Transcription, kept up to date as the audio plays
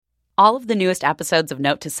All of the newest episodes of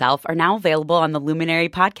Note to Self are now available on the Luminary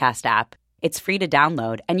podcast app. It's free to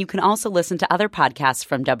download, and you can also listen to other podcasts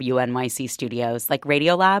from WNYC Studios like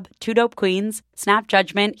Radiolab, Two Dope Queens, Snap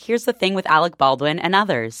Judgment, Here's the Thing with Alec Baldwin, and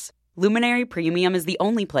others. Luminary Premium is the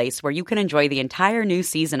only place where you can enjoy the entire new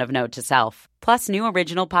season of Note to Self, plus new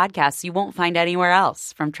original podcasts you won't find anywhere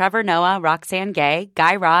else, from Trevor Noah, Roxanne Gay,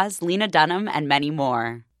 Guy Raz, Lena Dunham, and many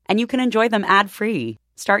more. And you can enjoy them ad-free.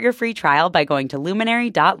 Start your free trial by going to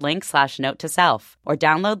luminary.link/note-to-self or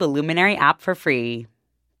download the Luminary app for free.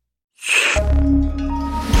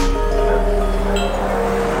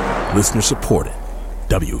 Listener supported.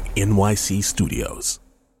 WNYC Studios.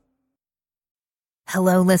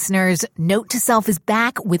 Hello, listeners. Note to Self is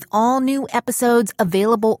back with all new episodes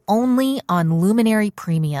available only on Luminary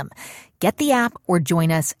Premium. Get the app or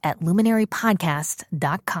join us at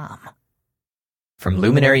luminarypodcast.com. From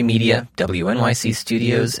Luminary Media, WNYC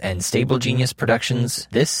Studios, and Stable Genius Productions,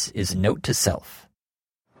 this is Note to Self.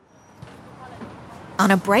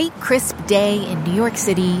 On a bright, crisp day in New York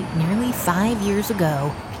City nearly 5 years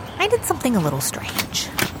ago, I did something a little strange.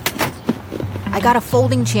 I got a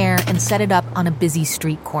folding chair and set it up on a busy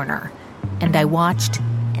street corner, and I watched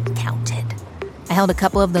and counted. I held a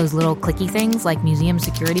couple of those little clicky things like museum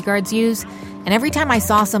security guards use, and every time I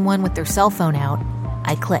saw someone with their cell phone out,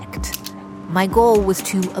 I clicked. My goal was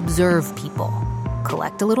to observe people,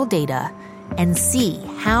 collect a little data, and see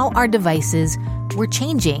how our devices were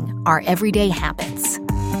changing our everyday habits.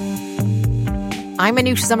 I'm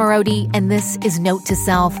Manoush Zomorodi, and this is Note to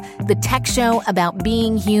Self, the tech show about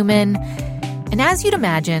being human. And as you'd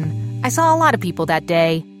imagine, I saw a lot of people that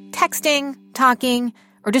day texting, talking,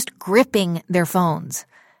 or just gripping their phones.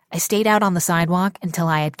 I stayed out on the sidewalk until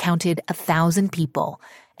I had counted 1,000 people.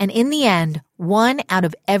 And in the end, 1 out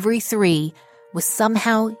of every 3 was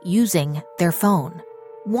somehow using their phone.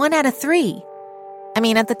 1 out of 3. I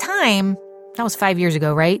mean, at the time, that was 5 years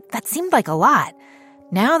ago, right? That seemed like a lot.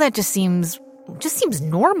 Now that just seems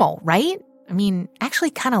normal, right? I mean, actually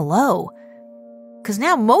kind of low. Because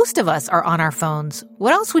now most of us are on our phones.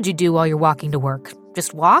 What else would you do while you're walking to work?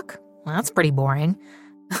 Just walk? Well, that's pretty boring.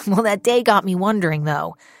 Well, that day got me wondering,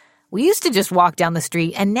 though. We used to just walk down the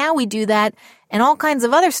street, and now we do that and all kinds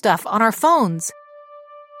of other stuff on our phones.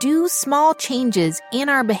 Do small changes in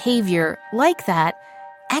our behavior like that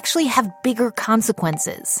actually have bigger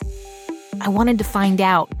consequences? I wanted to find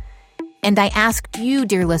out, and I asked you,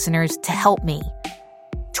 dear listeners, to help me.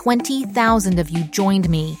 20,000 of you joined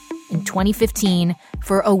me in 2015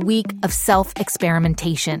 for a week of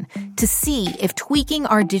self-experimentation to see if tweaking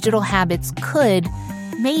our digital habits could,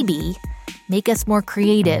 maybe, make us more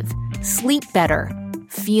creative, sleep better,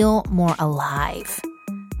 feel more alive.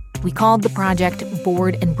 We called the project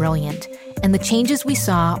Bored and Brilliant, and the changes we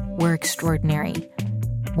saw were extraordinary.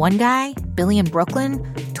 One guy, Billy in Brooklyn,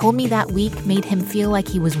 told me that week made him feel like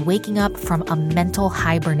he was waking up from a mental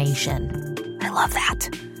hibernation. I love that.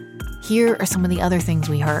 Here are some of the other things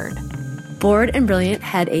we heard. Bored and Brilliant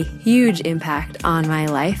had a huge impact on my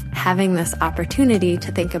life, having this opportunity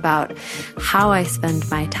to think about how I spend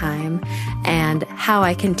my time and how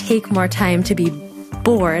I can take more time to be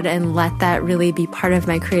bored and let that really be part of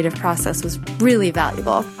my creative process was really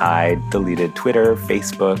valuable. I deleted Twitter,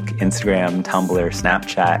 Facebook, Instagram, Tumblr,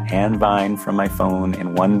 Snapchat, and Vine from my phone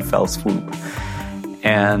in one fell swoop.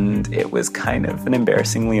 And it was kind of an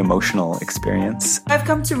embarrassingly emotional experience. I've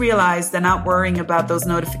come to realize that not worrying about those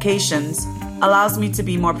notifications allows me to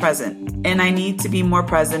be more present, and I need to be more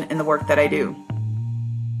present in the work that I do.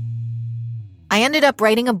 I ended up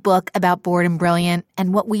writing a book about Bored and Brilliant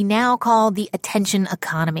and what we now call the attention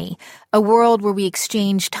economy, a world where we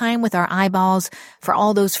exchange time with our eyeballs for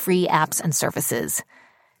all those free apps and services.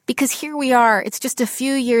 Because here we are, it's just a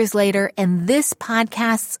few years later, and this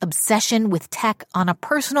podcast's obsession with tech on a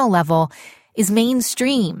personal level is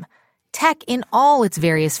mainstream. Tech in all its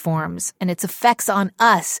various forms and its effects on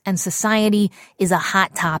us and society is a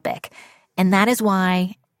hot topic. And that is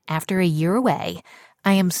why, after a year away,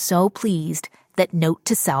 I am so pleased that Note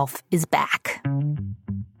to Self is back.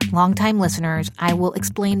 Longtime listeners, I will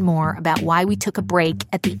explain more about why we took a break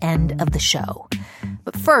at the end of the show.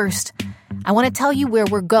 But first, I want to tell you where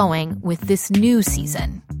we're going with this new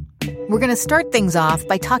season. We're going to start things off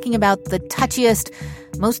by talking about the touchiest,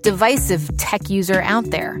 most divisive tech user out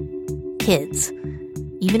there, kids.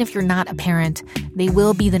 Even if you're not a parent, they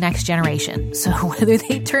will be the next generation. So whether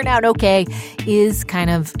they turn out okay is kind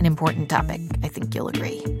of an important topic. I think you'll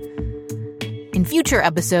agree. In In future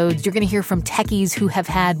episodes, you're going to hear from techies who have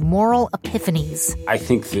had moral epiphanies. I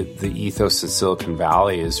think that the ethos of Silicon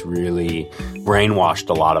Valley has really brainwashed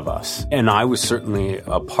a lot of us. And I was certainly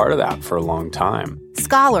a part of that for a long time.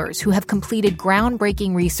 Scholars who have completed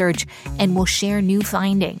groundbreaking research and will share new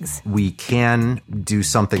findings. We can do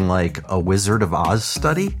something like a Wizard of Oz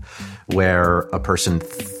study, where a person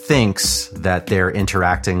thinks that they're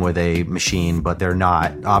interacting with a machine, but they're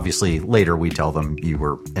not. Obviously, later we tell them you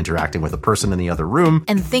were interacting with a person in the other room.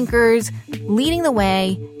 And thinkers leading the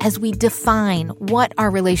way as we define what our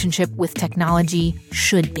relationship with technology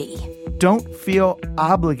should be. Don't feel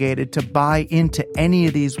obligated to buy into any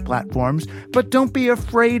of these platforms, but don't be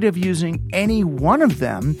afraid of using any one of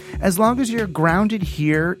them as long as you're grounded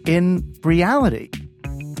here in reality.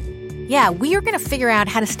 Yeah, we are going to figure out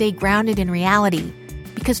how to stay grounded in reality,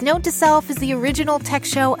 because Note to Self is the original tech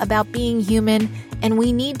show about being human, and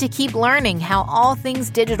we need to keep learning how all things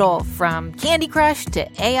digital, from Candy Crush to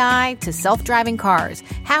AI to self-driving cars,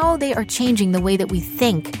 how they are changing the way that we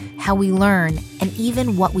think, how we learn, and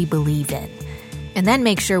even what we believe in. And then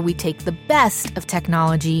make sure we take the best of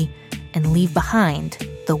technology and leave behind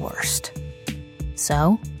the worst.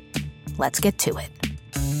 So, let's get to it.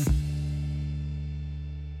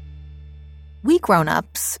 We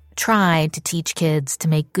grown-ups try to teach kids to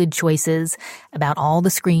make good choices about all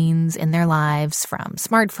the screens in their lives, from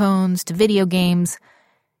smartphones to video games.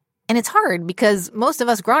 And it's hard because most of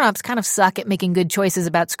us grown-ups kind of suck at making good choices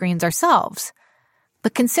about screens ourselves.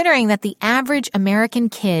 But considering that the average American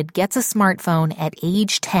kid gets a smartphone at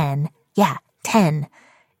age 10, 10,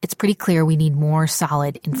 it's pretty clear we need more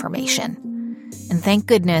solid information. And thank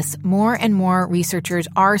goodness, more and more researchers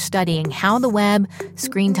are studying how the web,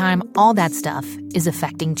 screen time, all that stuff is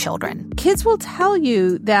affecting children. Kids will tell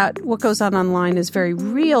you that what goes on online is very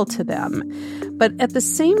real to them. But at the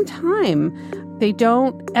same time, they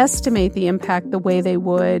don't estimate the impact the way they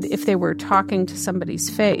would if they were talking to somebody's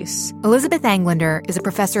face. Elizabeth Englander is a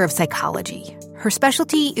professor of psychology. Her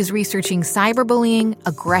specialty is researching cyberbullying,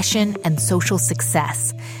 aggression, and social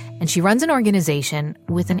success. And she runs an organization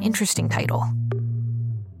with an interesting title.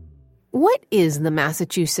 What is the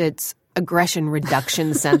Massachusetts Aggression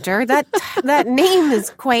Reduction Center? That name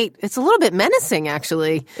is it's a little bit menacing,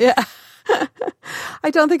 actually. Yeah.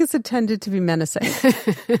 I don't think it's intended to be menacing.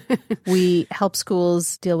 We help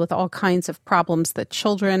schools deal with all kinds of problems that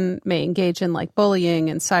children may engage in, like bullying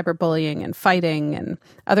and cyberbullying and fighting and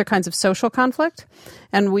other kinds of social conflict.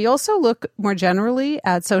 And we also look more generally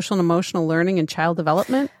at social and emotional learning and child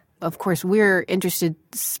development. Of course, we're interested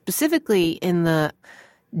specifically in the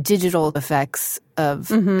digital effects of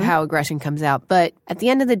how aggression comes out. But at the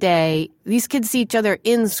end of the day, these kids see each other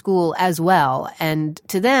in school as well. And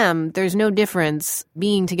to them, there's no difference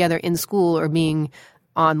being together in school or being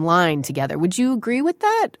online together. Would you agree with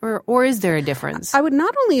that? Or is there a difference? I would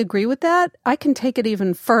not only agree with that, I can take it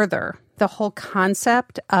even further. The whole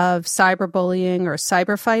concept of cyberbullying or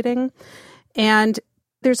cyberfighting. And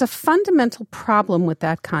there's a fundamental problem with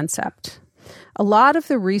that concept. A lot of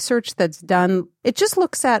the research that's done, it just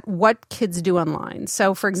looks at what kids do online.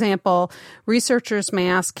 So, for example, researchers may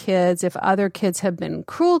ask kids if other kids have been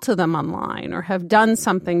cruel to them online or have done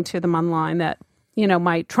something to them online that,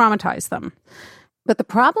 might traumatize them. But the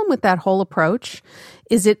problem with that whole approach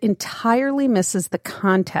is it entirely misses the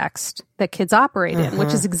context that kids operate in,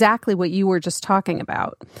 which is exactly what you were just talking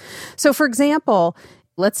about. So, for example,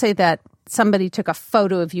 let's say that somebody took a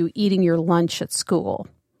photo of you eating your lunch at school.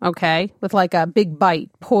 Okay, with like a big bite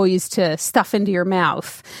poised to stuff into your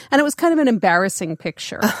mouth. And it was kind of an embarrassing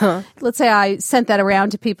picture. Let's say I sent that around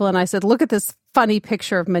to people and I said, look at this funny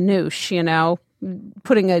picture of Manoush,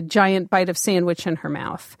 putting a giant bite of sandwich in her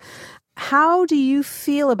mouth. How do you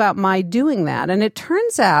feel about my doing that? And it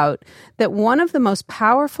turns out that one of the most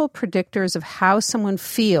powerful predictors of how someone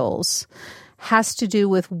feels has to do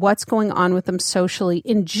with what's going on with them socially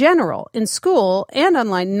in general, in school and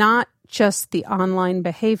online, not just the online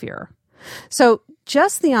behavior. So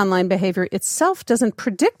just the online behavior itself doesn't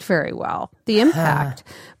predict very well the impact.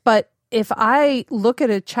 But if I look at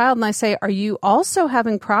a child and I say, are you also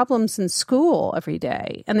having problems in school every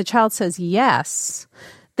day? And the child says yes,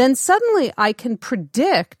 then suddenly I can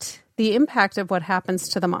predict the impact of what happens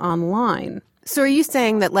to them online. So are you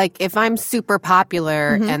saying that, if I'm super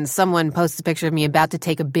popular and someone posts a picture of me about to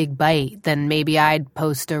take a big bite, then maybe I'd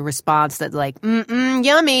post a response that's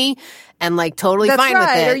yummy, and totally fine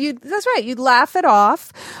with it? That's right. You'd laugh it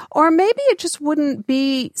off. Or maybe it just wouldn't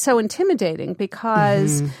be so intimidating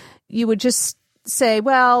because you would just say,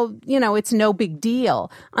 well, it's no big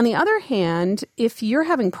deal. On the other hand, if you're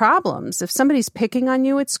having problems, if somebody's picking on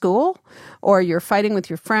you at school, or you're fighting with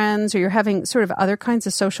your friends, or you're having sort of other kinds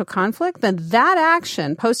of social conflict, then that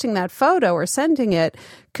action, posting that photo or sending it,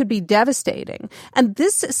 could be devastating. And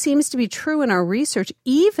this seems to be true in our research,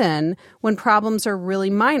 even when problems are really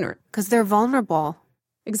minor. Because they're vulnerable.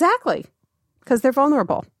 Exactly. Because they're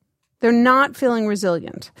vulnerable. They're not feeling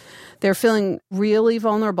resilient. They're feeling really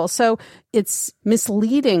vulnerable. So it's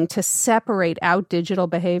misleading to separate out digital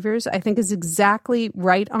behaviors, I think is exactly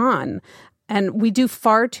right on. And we do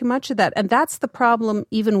far too much of that. And that's the problem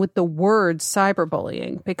even with the word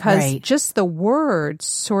cyberbullying, because just the word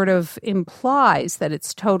sort of implies that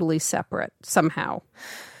it's totally separate somehow.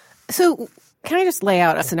 So can I just lay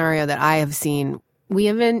out a scenario that I have seen? We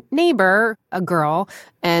have a neighbor, a girl,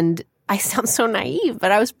 and I sound so naive,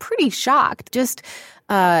 but I was pretty shocked. Just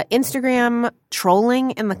Instagram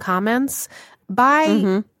trolling in the comments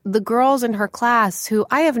by the girls in her class who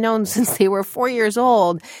I have known since they were 4 years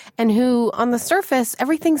old, and who on the surface,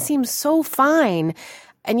 everything seems so fine.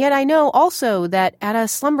 And yet I know also that at a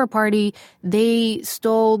slumber party, they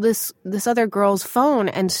stole this other girl's phone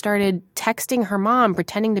and started texting her mom,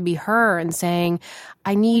 pretending to be her and saying,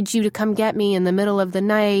 I need you to come get me in the middle of the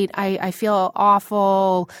night. I feel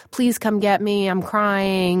awful. Please come get me. I'm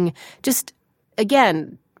crying. Just,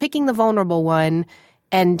 again, picking the vulnerable one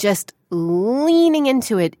and just leaning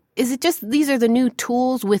into it. Is it just these are the new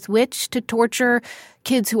tools with which to torture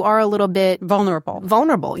kids who are a little bit vulnerable?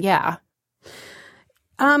 Vulnerable, yeah.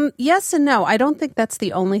 Yes and no. I don't think that's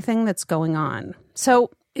the only thing that's going on.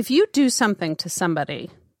 So if you do something to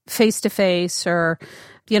somebody face-to-face or,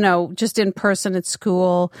 just in person at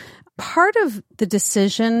school, part of the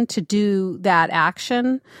decision to do that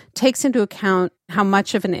action takes into account how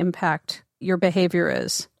much of an impact your behavior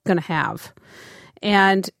is going to have.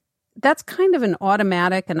 And that's kind of an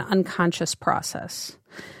automatic and unconscious process.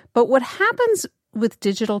 But what happens with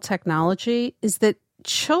digital technology is that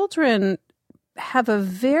children have a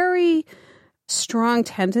very strong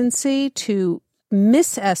tendency to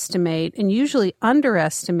misestimate and usually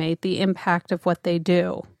underestimate the impact of what they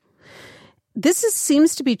do. This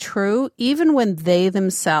seems to be true even when they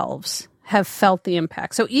themselves have felt the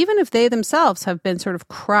impact. So even if they themselves have been sort of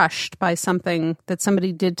crushed by something that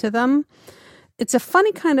somebody did to them, it's a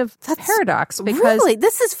funny kind of paradox. Because really,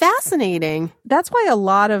 this is fascinating. That's why a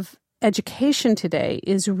lot of education today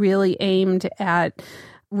is really aimed at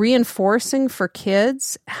reinforcing for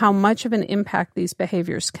kids how much of an impact these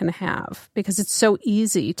behaviors can have, because it's so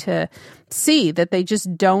easy to see that they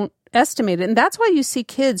just don't estimate it. And that's why you see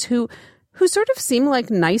kids who sort of seem like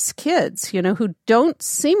nice kids, who don't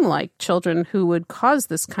seem like children who would cause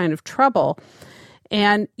this kind of trouble.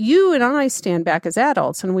 And you and I stand back as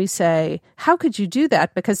adults and we say, how could you do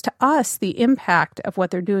that? Because to us, the impact of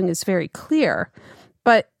what they're doing is very clear.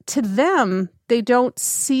 But to them, they don't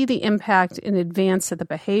see the impact in advance of the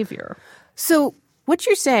behavior. So what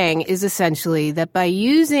you're saying is essentially that by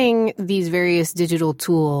using these various digital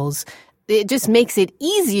tools, it just makes it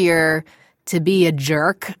easier to be a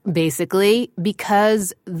jerk, basically,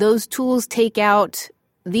 because those tools take out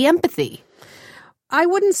the empathy. I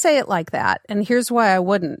wouldn't say it like that. And here's why I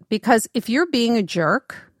wouldn't. Because if you're being a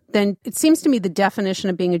jerk, then it seems to me the definition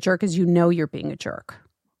of being a jerk is you're being a jerk.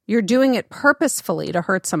 You're doing it purposefully to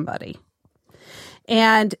hurt somebody.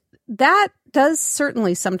 And that does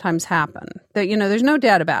certainly sometimes happen. That, there's no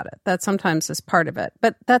doubt about it. That sometimes is part of it.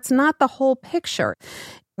 But that's not the whole picture.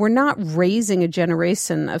 We're not raising a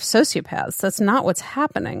generation of sociopaths. That's not what's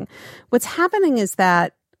happening. What's happening is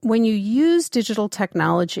that when you use digital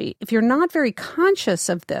technology, if you're not very conscious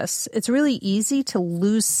of this, it's really easy to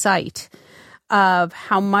lose sight of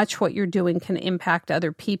how much what you're doing can impact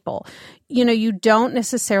other people. You don't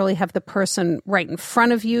necessarily have the person right in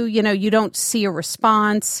front of you. You don't see a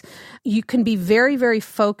response. You can be very, very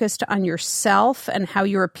focused on yourself and how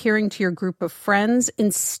you're appearing to your group of friends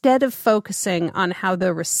instead of focusing on how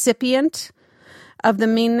the recipient of the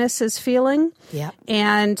meanness is feeling. Yeah.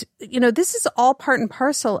 And, this is all part and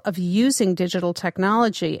parcel of using digital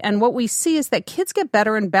technology. And what we see is that kids get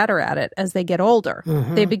better and better at it as they get older.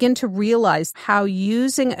 Mm-hmm. They begin to realize how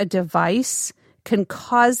using a device can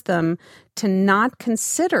cause them to not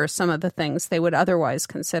consider some of the things they would otherwise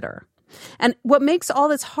consider. And what makes all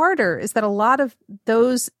this harder is that a lot of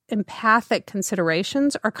those empathic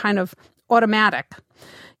considerations are kind of automatic.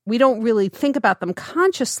 We don't really think about them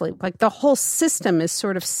consciously. Like the whole system is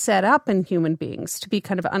sort of set up in human beings to be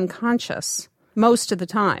kind of unconscious most of the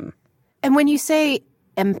time. And when you say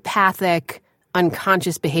empathic,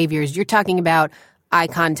 unconscious behaviors, you're talking about eye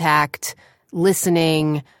contact,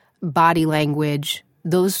 listening, body language,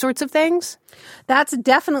 those sorts of things? That's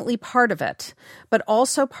definitely part of it. But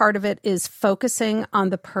also part of it is focusing on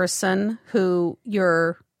the person who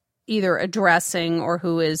you're either addressing or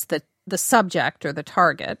who is the subject or the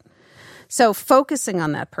target. So focusing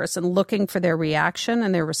on that person, looking for their reaction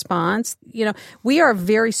and their response, we are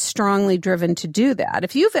very strongly driven to do that.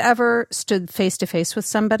 If you've ever stood face to face with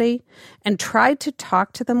somebody and tried to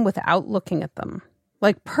talk to them without looking at them,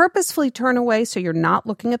 like purposefully turn away so you're not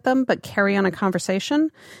looking at them, but carry on a conversation,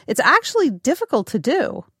 it's actually difficult to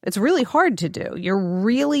do. It's really hard to do. You're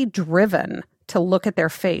really driven to look at their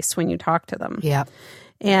face when you talk to them. Yeah.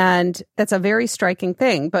 And that's a very striking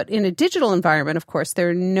thing. But in a digital environment, of course,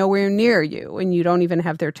 they're nowhere near you and you don't even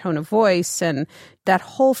have their tone of voice. And that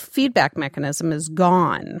whole feedback mechanism is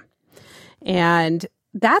gone. And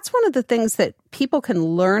that's one of the things that people can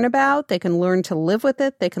learn about. They can learn to live with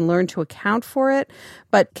it. They can learn to account for it.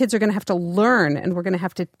 But kids are going to have to learn, and we're going to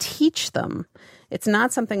have to teach them. It's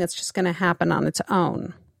not something that's just going to happen on its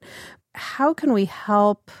own. How can we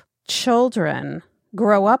help children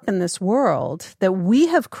grow up in this world that we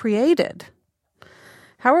have created?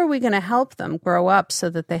 How are we going to help them grow up so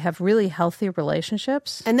that they have really healthy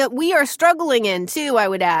relationships? And that we are struggling in, too, I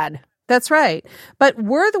would add. That's right. But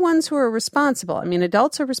we're the ones who are responsible. I mean,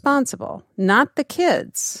 adults are responsible, not the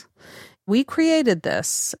kids. We created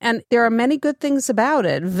this, and there are many good things about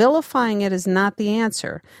it. Vilifying it is not the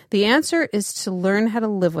answer. The answer is to learn how to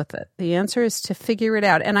live with it. The answer is to figure it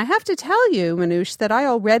out. And I have to tell you, Manoush, that I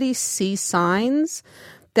already see signs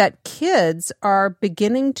that kids are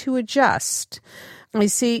beginning to adjust. I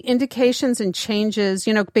see indications and changes,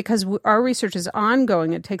 because our research is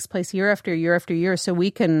ongoing. It takes place year after year after year, so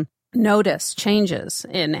we can notice changes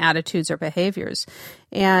in attitudes or behaviors.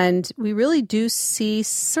 And we really do see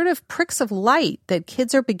sort of pricks of light that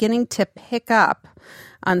kids are beginning to pick up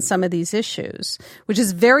on some of these issues, which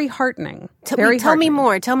is very heartening. Tell me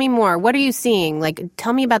more. What are you seeing? Like,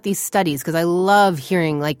 tell me about these studies, because I love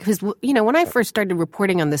hearing, because, when I first started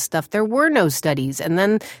reporting on this stuff, there were no studies, and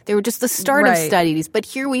then they were just the start of studies. But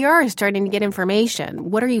here we are starting to get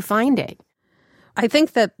information. What are you finding? I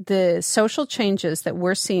think that the social changes that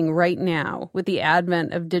we're seeing right now with the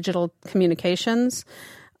advent of digital communications,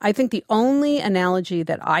 I think the only analogy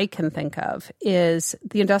that I can think of is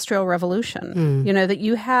the Industrial Revolution. That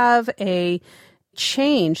you have a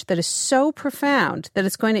change that is so profound that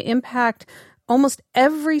it's going to impact almost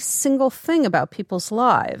every single thing about people's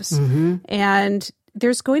lives. And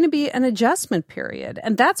there's going to be an adjustment period.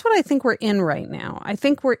 And that's what I think we're in right now. I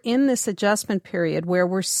think we're in this adjustment period where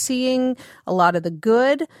we're seeing a lot of the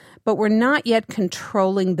good, but we're not yet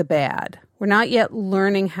controlling the bad. We're not yet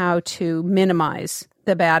learning how to minimize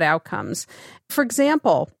the bad outcomes. For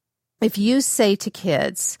example, if you say to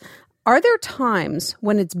kids, are there times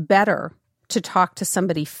when it's better to talk to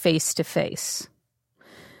somebody face to face?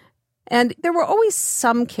 And there were always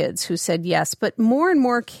some kids who said yes, but more and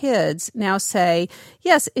more kids now say,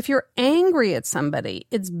 yes, if you're angry at somebody,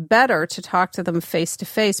 it's better to talk to them face to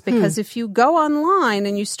face, because if you go online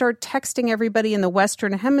and you start texting everybody in the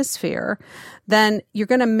Western Hemisphere, then you're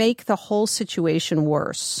going to make the whole situation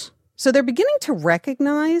worse. So they're beginning to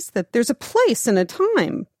recognize that there's a place and a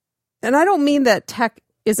time. And I don't mean that tech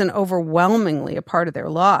isn't overwhelmingly a part of their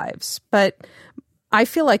lives, but I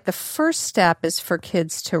feel like the first step is for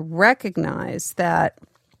kids to recognize that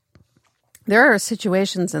there are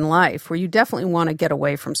situations in life where you definitely want to get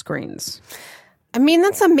away from screens. I mean,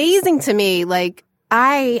 that's amazing to me.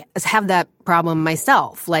 I have that problem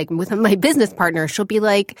myself. With my business partner, she'll be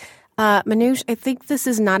like, Manoush, I think this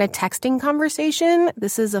is not a texting conversation.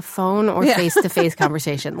 This is a phone or face-to-face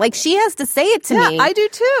conversation. She has to say it to me. Yeah, I do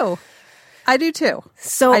too. I do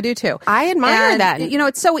too. I admire that.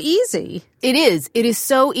 It's so easy. It is. It is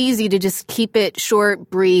so easy to just keep it short,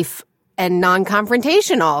 brief, and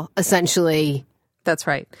non-confrontational, essentially. That's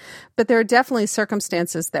right. But there are definitely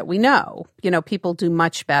circumstances that we know, people do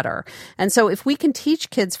much better. And so if we can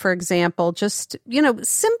teach kids, for example, just,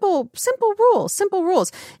 simple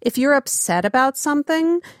rules. If you're upset about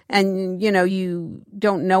something and, you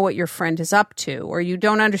don't know what your friend is up to, or you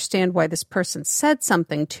don't understand why this person said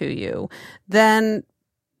something to you, then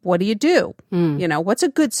what do you do? What's a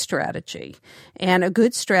good strategy? And a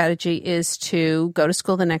good strategy is to go to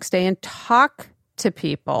school the next day and talk to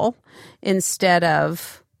people instead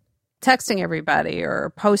of texting everybody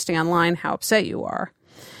or posting online how upset you are.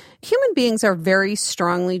 Human beings are very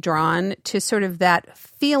strongly drawn to sort of that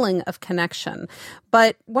feeling of connection.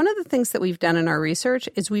 But one of the things that we've done in our research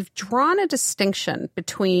is we've drawn a distinction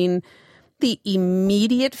between the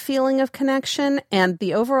immediate feeling of connection and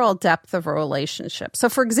the overall depth of a relationship. So,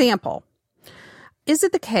 for example, is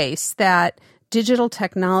it the case that digital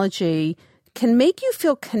technology can make you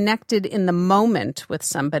feel connected in the moment with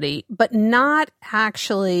somebody, but not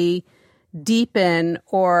actually deepen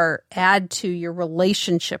or add to your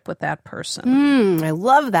relationship with that person. I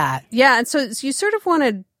love that. Yeah, and so you sort of want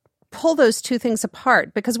to pull those two things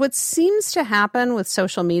apart, because what seems to happen with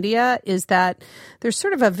social media is that there's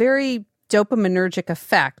sort of a very dopaminergic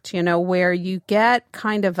effect, where you get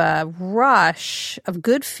kind of a rush of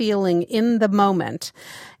good feeling in the moment.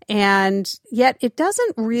 And yet it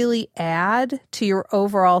doesn't really add to your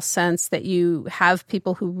overall sense that you have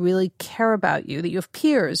people who really care about you, that you have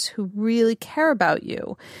peers who really care about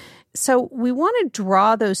you. So we want to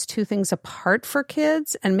draw those two things apart for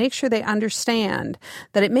kids and make sure they understand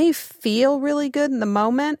that it may feel really good in the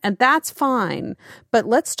moment, and that's fine. But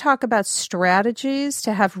let's talk about strategies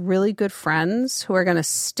to have really good friends who are going to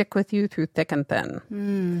stick with you through thick and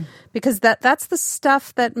thin. Because that's the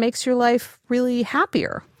stuff that makes your life really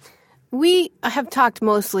happier. We have talked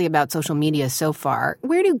mostly about social media so far.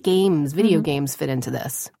 Where do video games fit into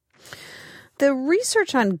this? The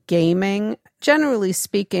research on gaming, generally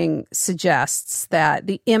speaking, suggests that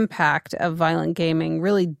the impact of violent gaming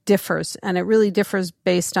really differs, and it really differs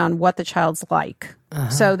based on what the child's like.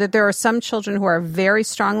 So that there are some children who are very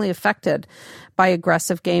strongly affected by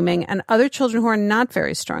aggressive gaming and other children who are not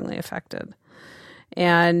very strongly affected.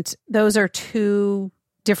 And those are two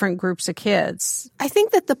different groups of kids. I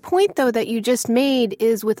think that the point, though, that you just made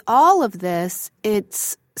is with all of this,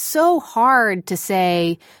 it's so hard to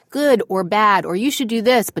say good or bad, or you should do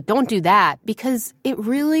this, but don't do that, because it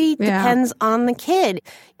really depends on the kid.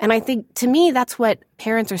 And I think, to me, that's what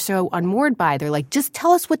parents are so unmoored by. They're like, just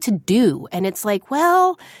tell us what to do. And it's like,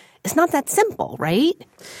 well, it's not that simple, right?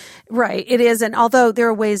 Right, it is. And although there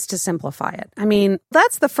are ways to simplify it. I mean,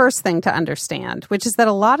 that's the first thing to understand, which is that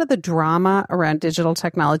a lot of the drama around digital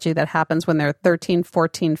technology that happens when they're 13,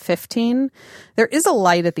 14, 15, there is a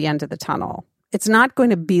light at the end of the tunnel. It's not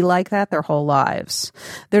going to be like that their whole lives.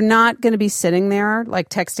 They're not going to be sitting there like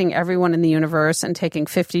texting everyone in the universe and taking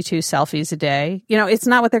 52 selfies a day. It's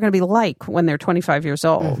not what they're going to be like when they're 25 years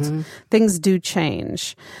old. Things do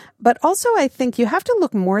change. But also, I think you have to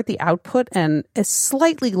look more at the output and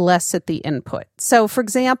slightly less at the input. So, for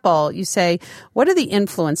example, you say, what are the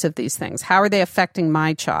influence of these things? How are they affecting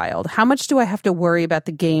my child? How much do I have to worry about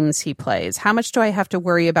the games he plays? How much do I have to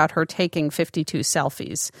worry about her taking 52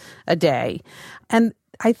 selfies a day? And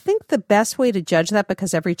I think the best way to judge that,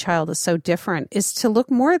 because every child is so different, is to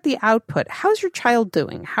look more at the output. How's your child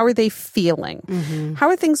doing? How are they feeling? How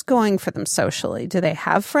are things going for them socially? Do they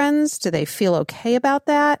have friends? Do they feel okay about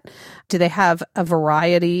that? Do they have a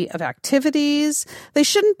variety of activities? They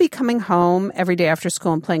shouldn't be coming home every day after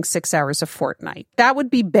school and playing 6 hours of Fortnite. That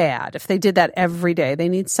would be bad if they did that every day. They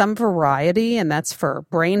need some variety, and that's for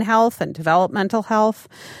brain health and developmental health.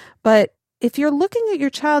 But if you're looking at your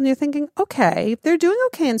child and you're thinking, okay, they're doing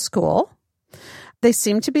okay in school, they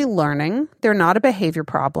seem to be learning, they're not a behavior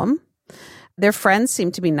problem, their friends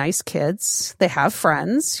seem to be nice kids, they have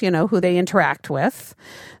friends, who they interact with,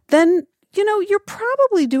 then, you're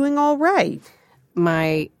probably doing all right.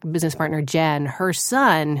 My business partner, Jen, her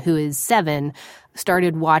son, who is 7,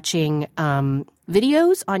 started watching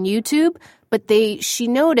videos on YouTube, but she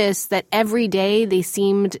noticed that every day they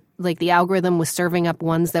seemed like the algorithm was serving up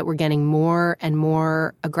ones that were getting more and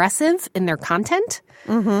more aggressive in their content.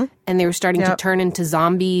 And they were starting to turn into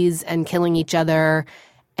zombies and killing each other.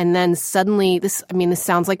 And then suddenly, this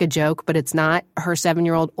sounds like a joke, but it's not. Her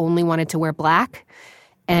 7-year-old only wanted to wear black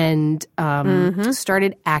and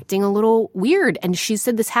started acting a little weird. And she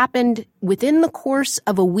said this happened within the course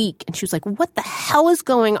of a week. And she was like, what the hell is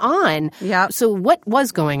going on? So what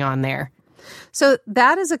was going on there? So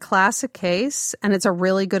that is a classic case, and it's a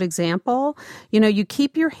really good example. You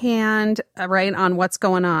keep your hand right on what's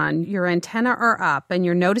going on. Your antenna are up, and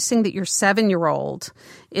you're noticing that your 7-year-old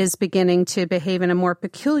is beginning to behave in a more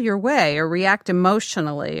peculiar way or react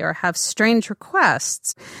emotionally or have strange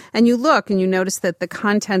requests. And you look and you notice that the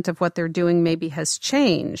content of what they're doing maybe has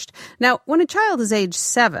changed. Now, when a child is age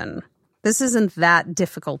 7, this isn't that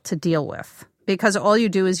difficult to deal with. Because all you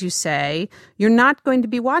do is you say, you're not going to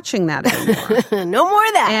be watching that anymore. No more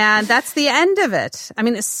of that. And that's the end of it. I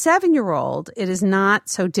mean, a 7-year-old, it is not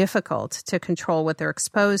so difficult to control what they're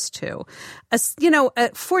exposed to. A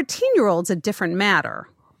 14-year-old's a different matter.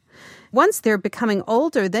 Once they're becoming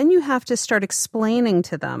older, then you have to start explaining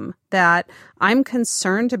to them that I'm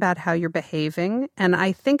concerned about how you're behaving, and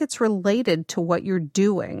I think it's related to what you're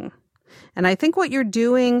doing. And I think what you're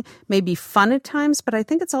doing may be fun at times, but I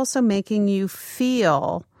think it's also making you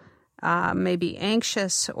feel maybe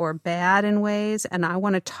anxious or bad in ways, and I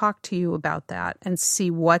want to talk to you about that and see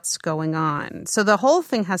what's going on. So the whole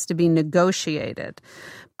thing has to be negotiated.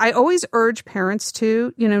 I always urge parents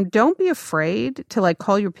to, don't be afraid to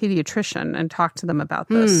call your pediatrician and talk to them about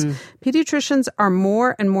this. Pediatricians are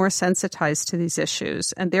more and more sensitized to these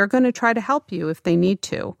issues, and they're going to try to help you if they need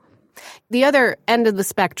to. The other end of the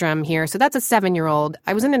spectrum here, so that's a 7-year-old.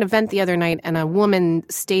 I was in an event the other night, and a woman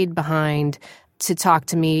stayed behind to talk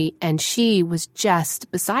to me, and she was just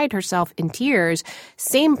beside herself in tears.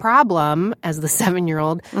 Same problem as the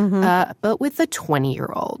 7-year-old, but with the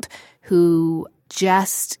 20-year-old who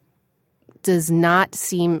just does not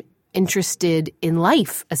seem interested in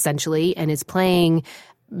life, essentially, and is playing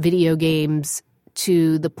video games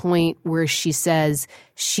to the point where she says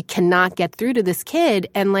she cannot get through to this kid.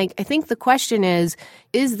 And I think the question is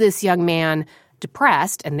this young man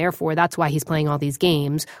depressed, and therefore that's why he's playing all these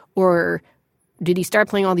games, or did he start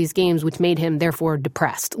playing all these games which made him therefore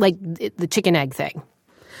depressed? The chicken egg thing.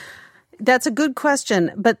 That's a good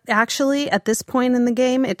question. But actually, at this point in the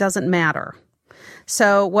game, it doesn't matter.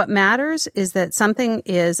 So what matters is that something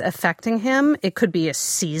is affecting him. It could be a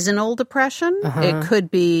seasonal depression. It could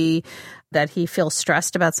be that he feels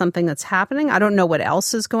stressed about something that's happening. I don't know what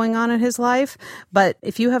else is going on in his life. But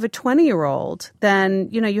if you have a 20-year-old, then,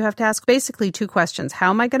 you have to ask basically 2 questions. How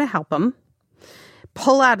am I going to help him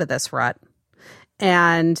pull out of this rut?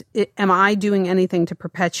 And am I doing anything to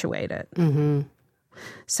perpetuate it?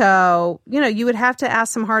 So, you would have to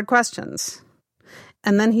ask some hard questions.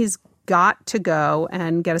 And then he's got to go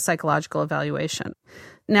and get a psychological evaluation.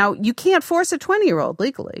 Now, you can't force a 20-year-old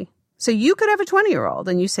legally. So you could have a 20-year-old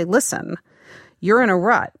and you say, listen, you're in a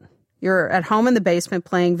rut. You're at home in the basement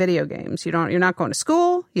playing video games. You're not going to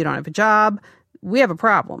school. You don't have a job. We have a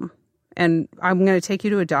problem. And I'm going to take you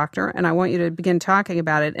to a doctor, and I want you to begin talking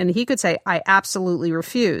about it. And he could say, I absolutely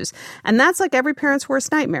refuse. And that's like every parent's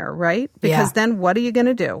worst nightmare, right? Because then what are you going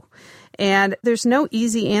to do? And there's no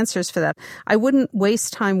easy answers for that. I wouldn't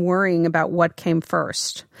waste time worrying about what came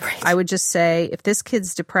first. Right. I would just say, if this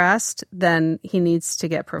kid's depressed, then he needs to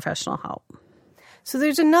get professional help. So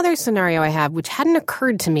there's another scenario I have, which hadn't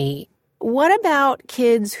occurred to me. What about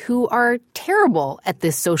kids who are terrible at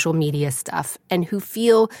this social media stuff and who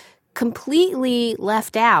feel completely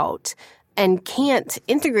left out and can't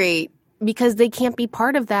integrate because they can't be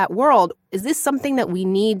part of that world? Is this something that we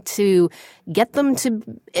need to get them to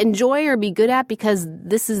enjoy or be good at because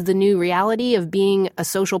this is the new reality of being a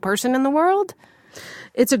social person in the world?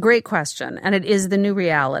 It's a great question, and it is the new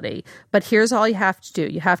reality. But here's all you have to do.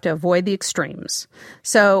 You have to avoid the extremes.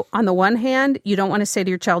 So on the one hand, you don't want to say to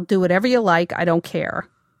your child, do whatever you like, I don't care.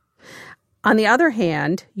 On the other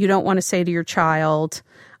hand, you don't want to say to your child,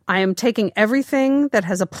 I am taking everything that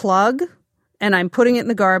has a plug and I'm putting it in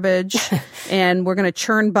the garbage and we're going to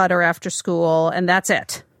churn butter after school and that's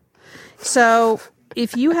it. So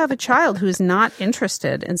if you have a child who's not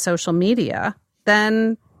interested in social media,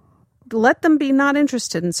 then let them be not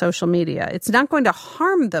interested in social media. It's not going to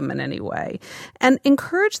harm them in any way. And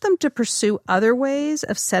encourage them to pursue other ways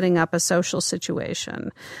of setting up a social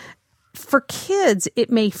situation. For kids,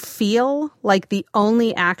 it may feel like the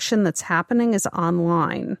only action that's happening is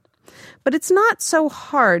online. But it's not so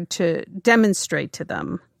hard to demonstrate to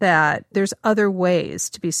them that there's other ways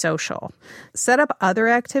to be social. Set up other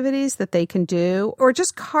activities that they can do, or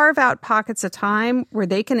just carve out pockets of time where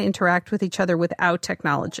they can interact with each other without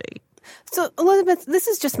technology. So, Elizabeth, this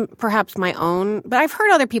is just perhaps my own, but I've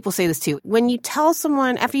heard other people say this too. When you tell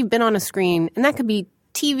someone, after you've been on a screen, and that could be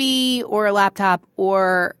TV or a laptop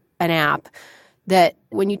or an app, that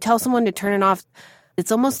when you tell someone to turn it off,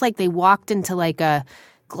 it's almost like they walked into like a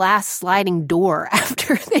glass sliding door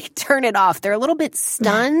after they turn it off. They're a little bit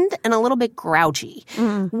stunned and a little bit grouchy.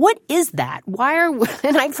 What is that?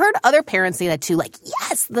 And I've heard other parents say that too, like,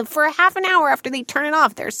 yes, for a half an hour after they turn it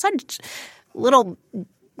off, they're such little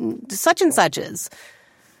such and suches.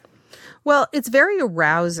 Well, it's very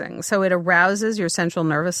arousing. So it arouses your central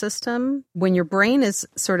nervous system. When your brain is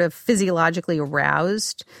sort of physiologically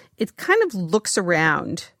aroused, it kind of looks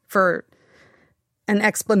around for an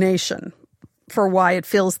explanation for why it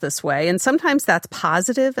feels this way. And sometimes that's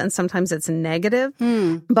positive and sometimes it's negative.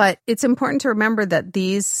 But it's important to remember that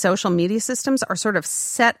these social media systems are sort of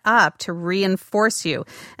set up to reinforce you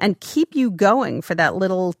and keep you going for that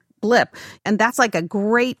little blip. And that's like a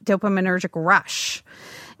great dopaminergic rush.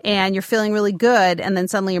 And you're feeling really good. And then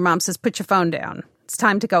suddenly your mom says, put your phone down. It's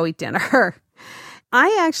time to go eat dinner.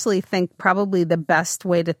 I actually think probably the best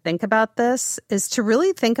way to think about this is to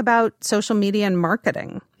really think about social media and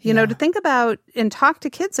marketing. you know, to think about and talk to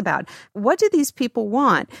kids about. What do these people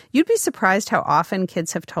want? You'd be surprised how often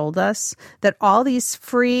kids have told us that all these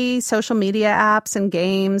free social media apps and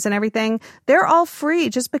games and everything, they're all free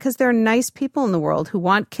just because there are nice people in the world who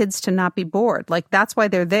want kids to not be bored. Like, that's why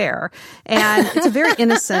they're there. And it's a very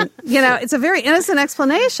innocent, it's a very innocent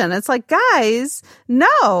explanation. It's like, guys,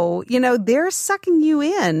 no, they're sucking you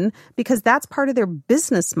in because that's part of their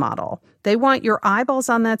business model. They want your eyeballs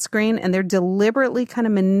on that screen, and they're deliberately kind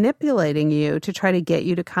of manipulating you to try to get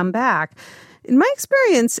you to come back. In my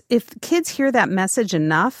experience, if kids hear that message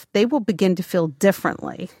enough, they will begin to feel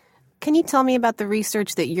differently. Can you tell me about the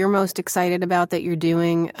research that you're most excited about that you're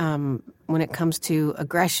doing when it comes to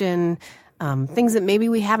aggression, things that maybe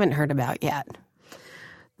we haven't heard about yet?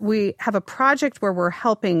 We have a project where we're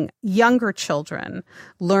helping younger children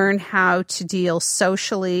learn how to deal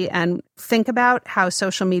socially and think about how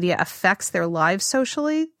social media affects their lives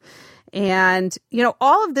socially. And,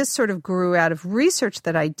 all of this sort of grew out of research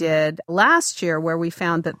that I did last year where we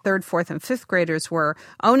found that 3rd, 4th, and 5th graders were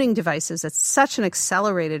owning devices at such an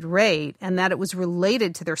accelerated rate and that it was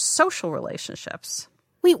related to their social relationships.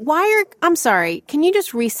 Wait, I'm sorry, can you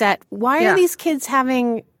just reset? Why are these kids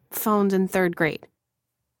having phones in 3rd grade?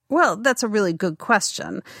 Well, that's a really good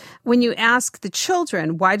question. When you ask the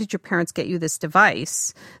children, why did your parents get you this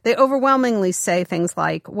device? They overwhelmingly say things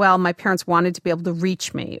like, well, my parents wanted to be able to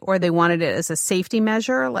reach me, or they wanted it as a safety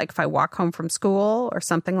measure, like if I walk home from school or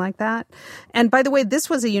something like that. And by the way, this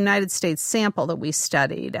was a United States sample that we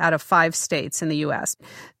studied out of 5 states in the U.S.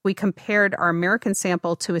 We compared our American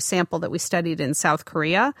sample to a sample that we studied in South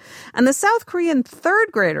Korea. And the South Korean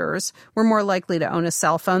 3rd graders were more likely to own a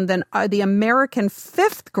cell phone than the American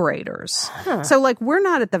 5th graders. So, we're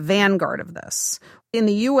not at the vanguard of this. In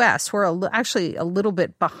the U.S., we're actually a little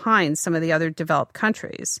bit behind some of the other developed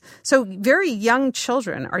countries. So very young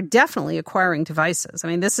children are definitely acquiring devices. I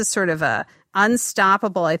mean, this is sort of a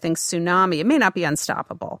unstoppable, I think, tsunami. It may not be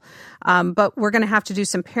unstoppable, but we're going to have to do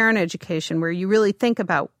some parent education where you really think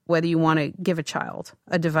about whether you want to give a child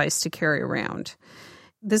a device to carry around.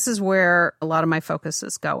 This is where a lot of my focus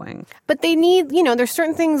is going. But they need, there's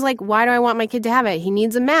certain things like, why do I want my kid to have it? He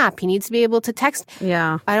needs a map. He needs to be able to text.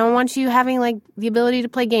 Yeah. I don't want you having, the ability to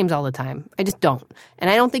play games all the time. I just don't. And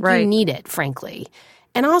I don't think you need it, frankly.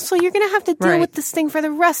 And also, you're going to have to deal with this thing for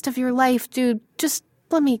the rest of your life, dude. Just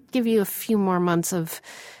let me give you a few more months of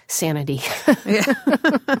sanity.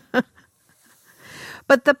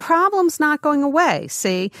 But the problem's not going away,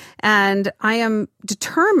 see? And I am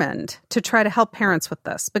determined to try to help parents with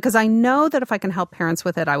this because I know that if I can help parents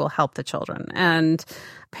with it, I will help the children. And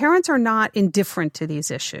parents are not indifferent to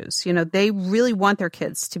these issues. They really want their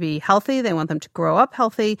kids to be healthy. They want them to grow up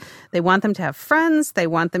healthy. They want them to have friends. They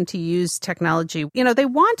want them to use technology. They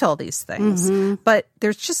want all these things. But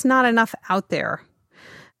there's just not enough out there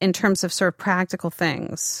in terms of sort of practical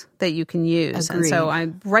things that you can use. Agreed. And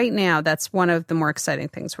so right now, that's one of the more exciting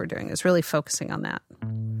things we're doing is really focusing on that.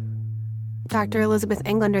 Dr. Elizabeth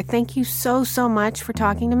Englander, thank you so, so much for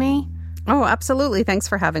talking to me. Oh, absolutely. Thanks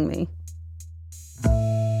for having me.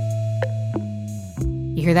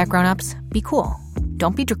 You hear that, grown-ups? Be cool.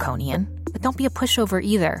 Don't be draconian, but don't be a pushover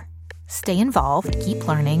either. Stay involved, keep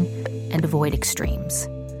learning, and avoid extremes.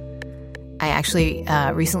 I actually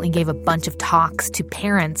recently gave a bunch of talks to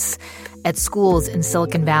parents at schools in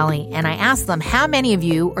Silicon Valley, and I asked them, how many of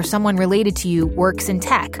you or someone related to you works in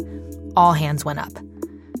tech? All hands went up.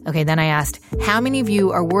 Okay, then I asked, how many of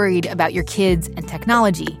you are worried about your kids and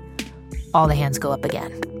technology? All the hands go up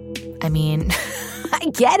again. I mean, I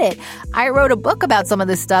get it. I wrote a book about some of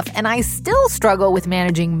this stuff, and I still struggle with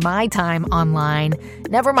managing my time online.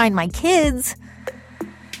 Never mind my kids.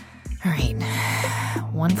 All right.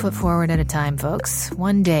 1 foot forward at a time, folks.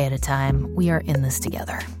 1 day at a time. We are in this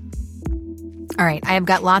together. All right. I have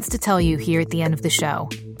got lots to tell you here at the end of the show.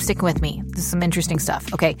 Stick with me. This is some interesting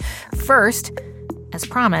stuff. Okay. First, as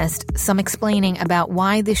promised, some explaining about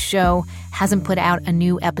why this show hasn't put out a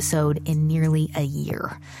new episode in nearly a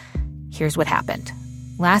year. Here's what happened.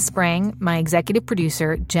 Last spring, my executive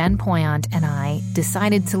producer, Jen Poyant, and I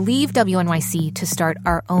decided to leave WNYC to start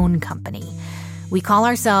our own company. We call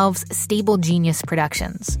ourselves Stable Genius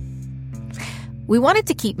Productions. We wanted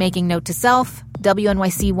to keep making Note to Self.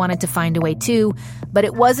 WNYC wanted to find a way too, but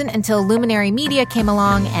it wasn't until Luminary Media came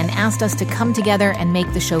along and asked us to come together and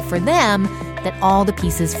make the show for them that all the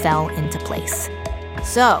pieces fell into place.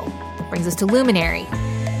 So, that brings us to Luminary.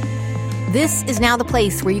 This is now the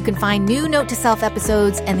place where you can find new Note to Self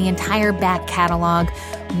episodes and the entire back catalog.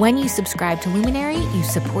 When you subscribe to Luminary, you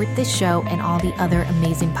support this show and all the other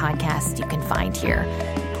amazing podcasts you can find here.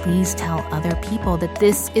 please tell other people that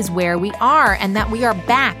this is where we are and that we are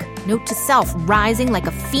back. Note to self, rising like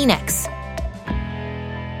a phoenix.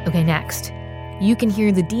 Okay, next. You can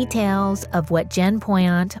hear the details of what Jen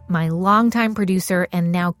Poyant, my longtime producer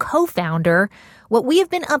and now co-founder, what we have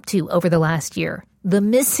been up to over the last year, the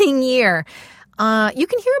missing year. You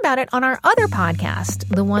can hear about it on our other podcast,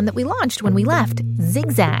 the one that we launched when we left,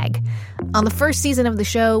 Zigzag. On the first season of the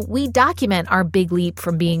show, we document our big leap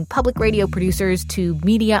from being public radio producers to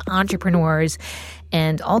media entrepreneurs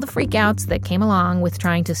and all the freakouts that came along with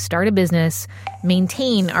trying to start a business,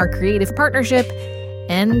 maintain our creative partnership,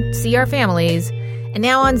 and see our families. And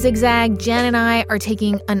now on Zigzag, Jen and I are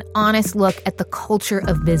taking an honest look at the culture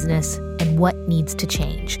of business and what needs to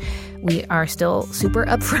change. We are still super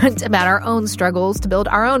upfront about our own struggles to build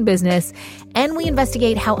our own business, and we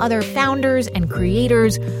investigate how other founders and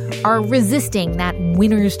creators are resisting that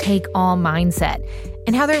winners-take-all mindset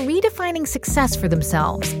and how they're redefining success for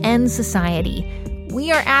themselves and society.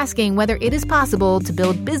 We are asking whether it is possible to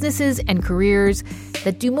build businesses and careers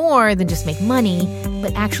that do more than just make money,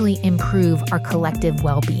 but actually improve our collective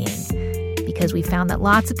well-being. Because we found that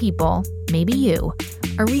lots of people, maybe you,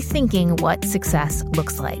 are rethinking what success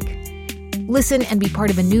looks like. Listen and be part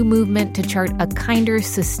of a new movement to chart a kinder,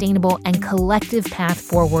 sustainable, and collective path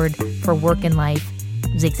forward for work and life,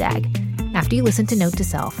 Zigzag. After you listen to Note to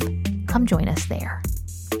Self, come join us there.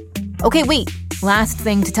 Okay, wait. Last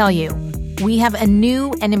thing to tell you. We have a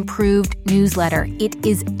new and improved newsletter. It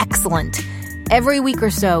is excellent. Every week or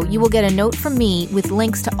so, you will get a note from me with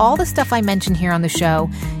links to all the stuff I mentioned here on the show,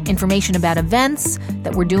 information about events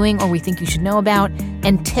that we're doing or we think you should know about,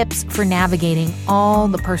 and tips for navigating all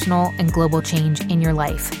the personal and global change in your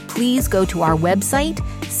life. Please go to our website,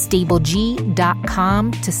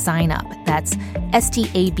 StableG.com, to sign up. That's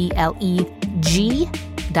STABLEG.com.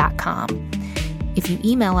 If you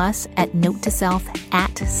email us at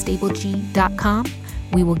notetoself@StableG.com,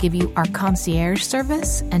 we will give you our concierge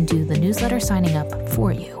service and do the newsletter signing up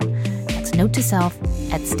for you. That's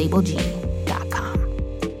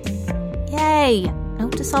notetoself@StableG.com. Yay!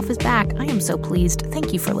 Note to Self is back. I am so pleased.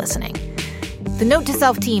 Thank you for listening. The Note to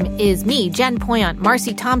Self team is me, Jen Poyant,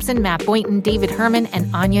 Marcy Thompson, Matt Boynton, David Herman,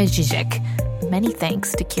 and Anya Zizek. Many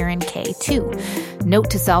thanks to Kieran K, too.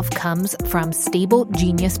 Note to Self comes from Stable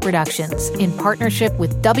Genius Productions in partnership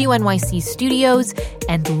with WNYC Studios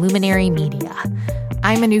and Luminary Media.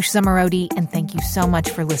 I'm Manoush Zomorodi, and thank you so much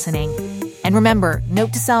for listening. And remember,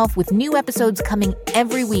 Note to Self, with new episodes coming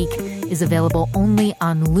every week, is available only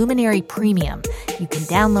on Luminary Premium. You can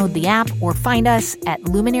download the app or find us at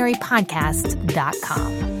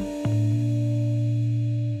luminarypodcasts.com.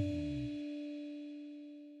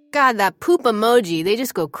 God, that poop emoji, they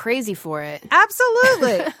just go crazy for it.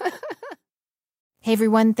 Absolutely. Hey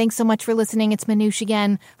everyone, thanks so much for listening. It's Manoush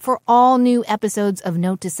again. For all new episodes of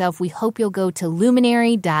Note to Self, we hope you'll go to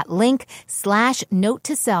luminary.link/note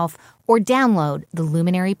to self or download the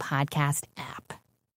Luminary Podcast app.